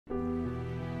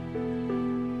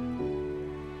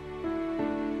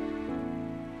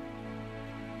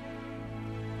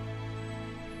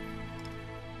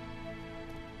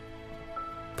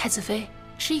太子妃，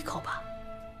吃一口吧。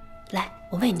来，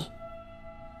我喂你。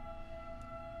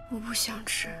我不想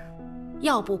吃。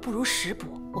药补不如食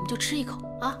补，我们就吃一口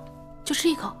啊，就吃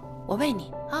一口，我喂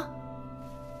你啊。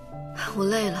我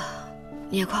累了，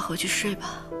你也快回去睡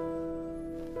吧。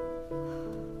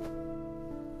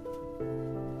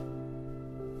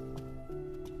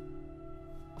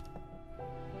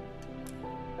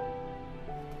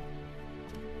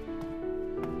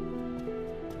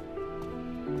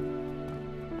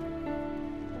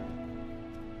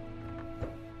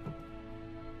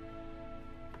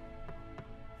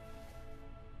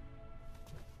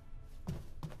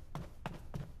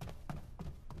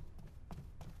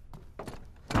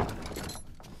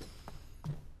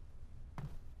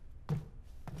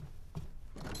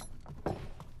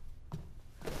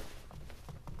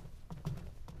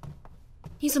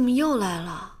你怎么又来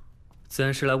了？自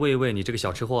然是来喂一喂你这个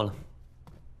小吃货了。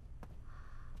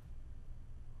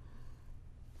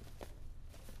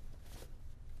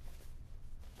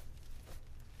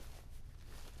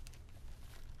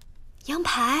羊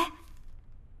排？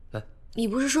来，你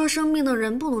不是说生病的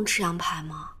人不能吃羊排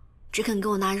吗？只肯给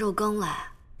我拿肉羹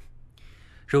来。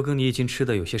肉羹你已经吃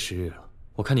的有些时日了，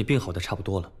我看你病好的差不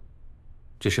多了，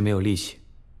只是没有力气。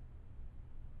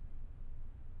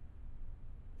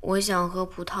我想喝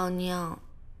葡萄酿。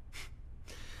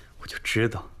我就知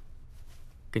道，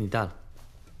给你带了。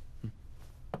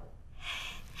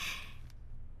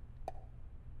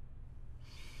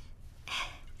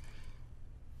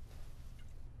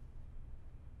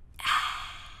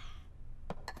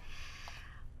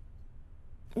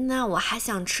那我还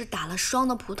想吃打了霜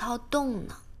的葡萄冻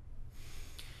呢。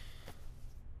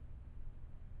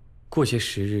过些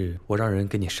时日，我让人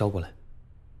给你捎过来。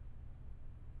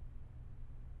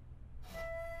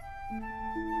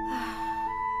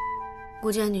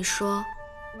顾见你说，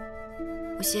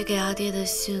我写给阿爹的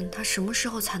信，他什么时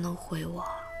候才能回我？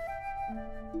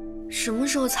什么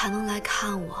时候才能来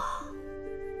看我？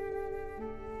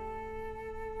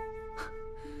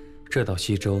这到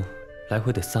西周来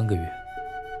回得3个月，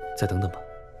再等等吧。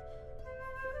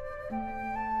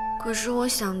可是我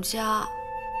想家，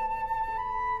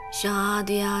想阿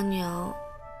爹阿娘，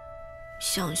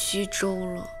想西周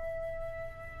了。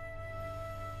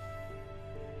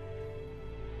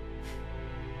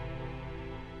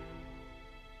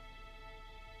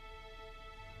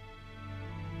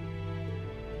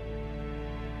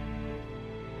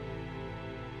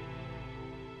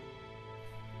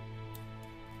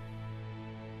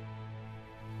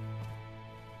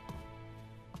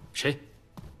谁？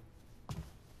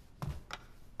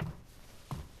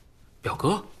表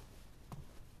哥？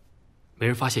没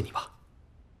人发现你吧？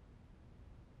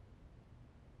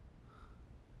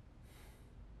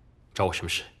找我什么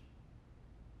事？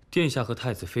殿下和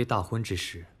太子妃大婚之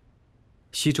时，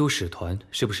西周使团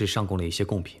是不是上贡了一些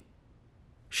贡品？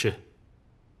是。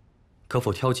可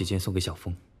否挑几件送给小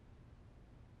枫？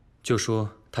就说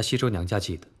她西周娘家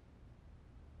寄的。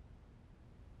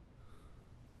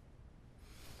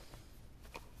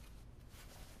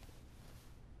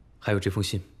还有这封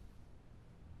信，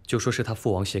就说是他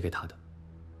父王写给他的。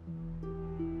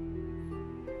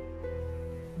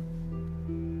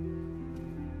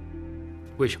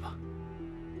为什么？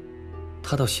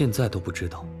他到现在都不知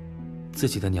道，自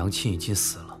己的娘亲已经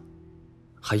死了，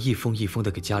还一封一封的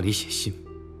给家里写信。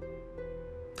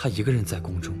他一个人在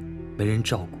宫中，没人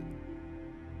照顾。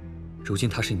如今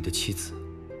她是你的妻子，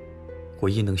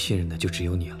唯一能信任的就只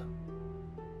有你了。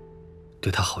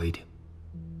对她好一点。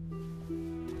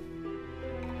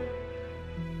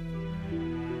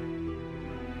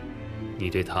你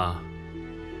对他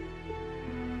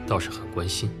倒是很关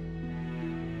心。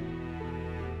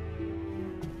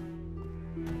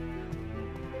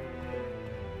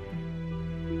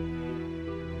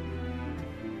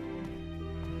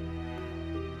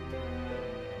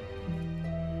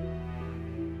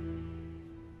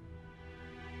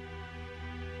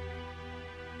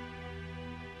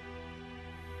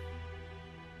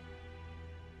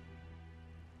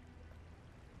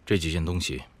这几件东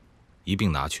西一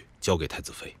并拿去交给太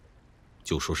子妃，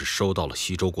就说是收到了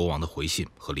西周国王的回信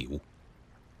和礼物。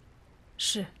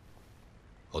是。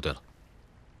哦，对了，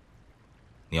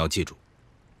你要记住，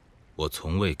我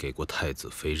从未给过太子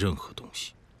妃任何东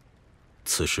西，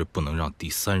此事不能让第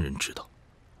三人知道。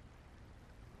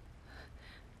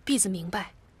婢子明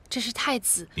白，这是太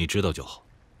子。你知道就好。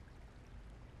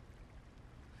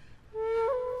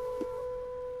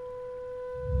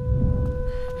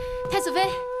太子妃，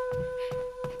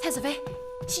太子妃，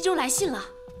西周来信了。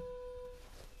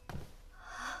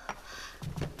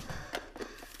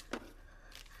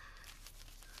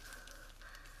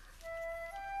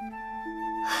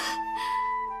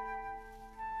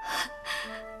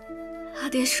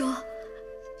爹说，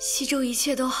西周一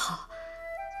切都好，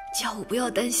叫我不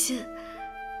要担心。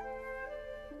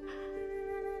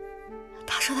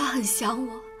他说他很想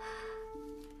我，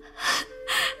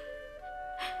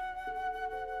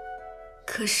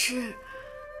可是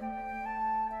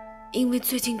因为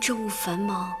最近政务繁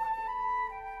忙，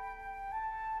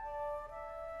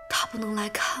他不能来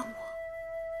看我。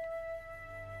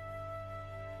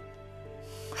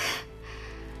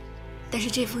但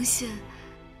是这封信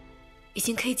已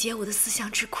经可以解我的思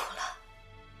乡之苦了。